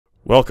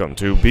Welcome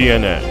to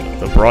BNN,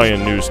 the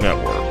Brian News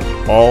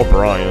Network. All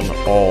Brian,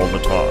 all the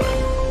time.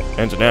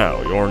 And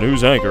now, your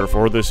news anchor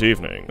for this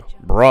evening,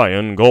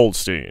 Brian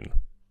Goldstein.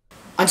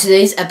 On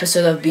today's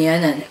episode of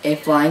BNN, a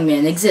flying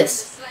man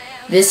exists.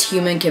 This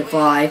human can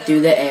fly through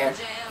the air,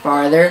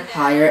 farther,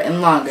 higher, and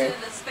longer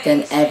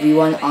than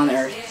everyone on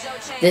Earth.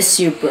 This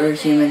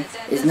superhuman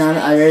is none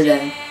other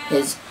than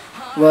His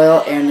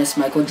Royal Airness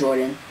Michael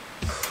Jordan.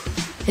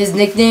 His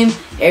nickname,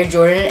 Air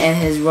Jordan, and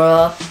his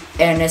Royal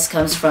Airness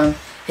comes from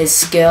his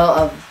skill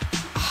of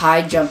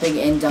high jumping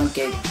and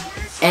dunking,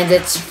 and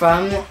it's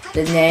from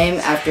the name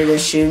after the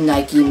shoe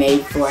Nike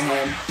made for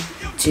him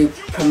to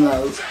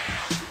promote.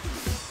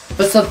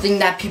 But something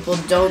that people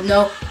don't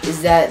know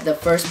is that the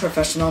first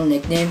professional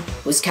nickname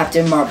was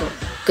Captain Marvel.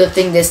 Good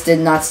thing this did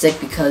not stick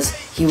because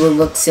he would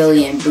look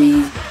silly in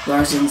Brie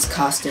Larson's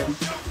costume.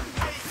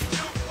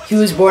 He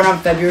was born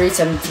on February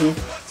 17,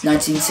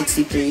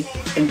 1963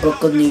 in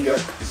Brooklyn, New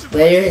York.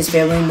 Later, his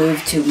family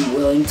moved to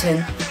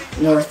Wilmington,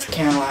 North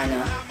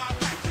Carolina.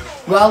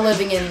 While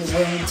living in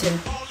Wilmington,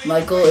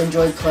 Michael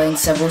enjoyed playing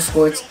several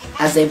sports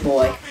as a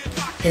boy.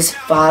 His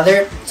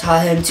father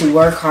taught him to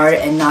work hard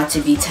and not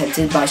to be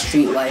tempted by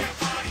street life.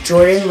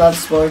 Jordan loved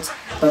sports,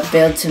 but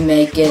failed to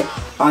make it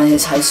on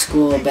his high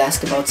school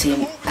basketball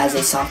team as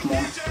a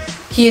sophomore.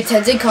 He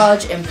attended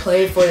college and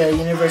played for the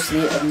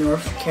University of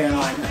North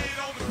Carolina.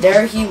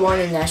 There, he won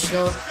a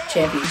national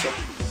championship.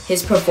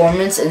 His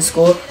performance in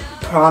school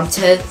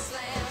prompted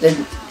the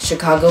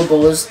Chicago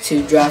Bulls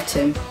to draft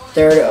him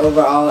third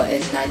overall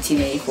in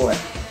 1984.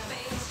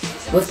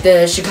 With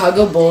the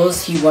Chicago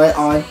Bulls, he went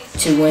on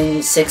to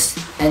win 6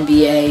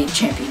 NBA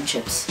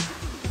championships.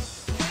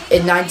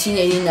 In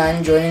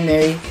 1989, Jordan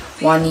married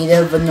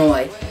Juanita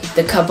Vanoy.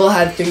 The couple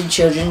had 3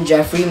 children,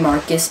 Jeffrey,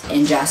 Marcus,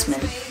 and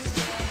Jasmine.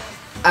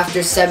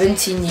 After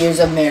 17 years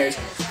of marriage,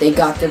 they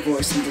got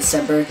divorced in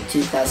December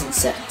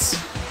 2006.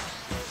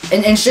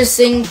 An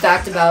interesting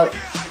fact about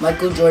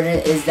Michael Jordan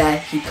is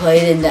that he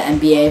played in the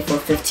NBA for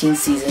 15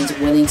 seasons,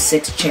 winning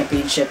 6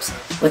 championships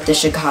with the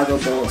Chicago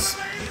Bulls.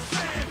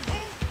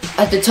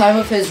 At the time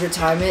of his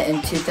retirement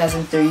in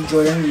 2003,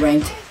 Jordan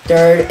ranked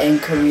 3rd in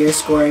career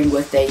scoring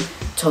with a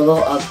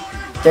total of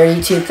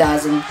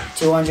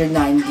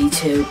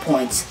 32,292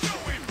 points.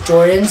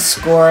 Jordan's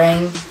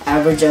scoring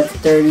average of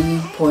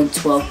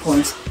 30.12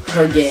 points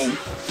per game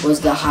was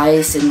the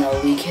highest in the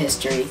league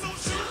history.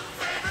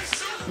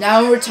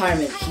 Now in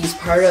retirement, he's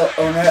part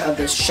owner of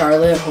the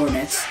Charlotte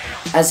Hornets,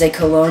 as a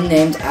cologne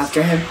named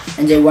after him,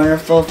 and a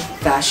wonderful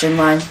fashion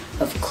line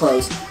of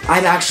clothes.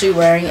 I'm actually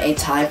wearing a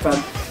tie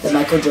from the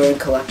Michael Jordan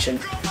collection.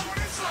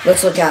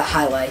 Let's look at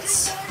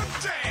highlights.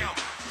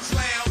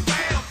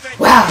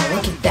 Wow,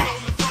 look at that.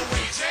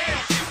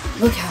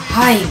 Look how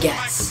high he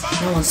gets.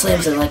 No one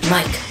slams it like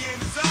Mike.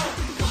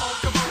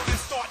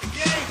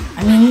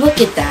 I mean,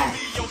 look at that.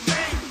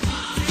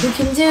 Who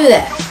can do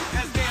that?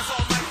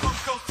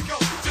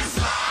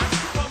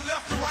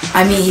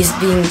 I mean, he's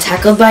being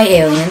tackled by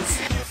aliens.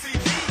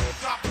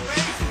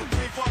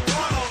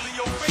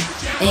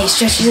 And he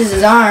stretches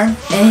his arm,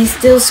 and he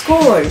still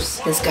scores.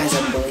 This guy's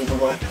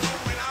unbelievable.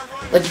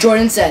 Like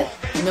Jordan said,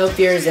 no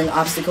fear is an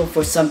obstacle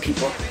for some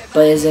people,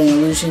 but is an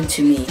illusion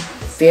to me.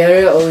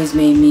 Failure always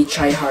made me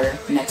try harder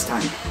next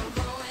time.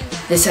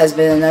 This has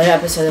been another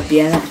episode of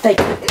BNN.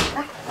 Thank you.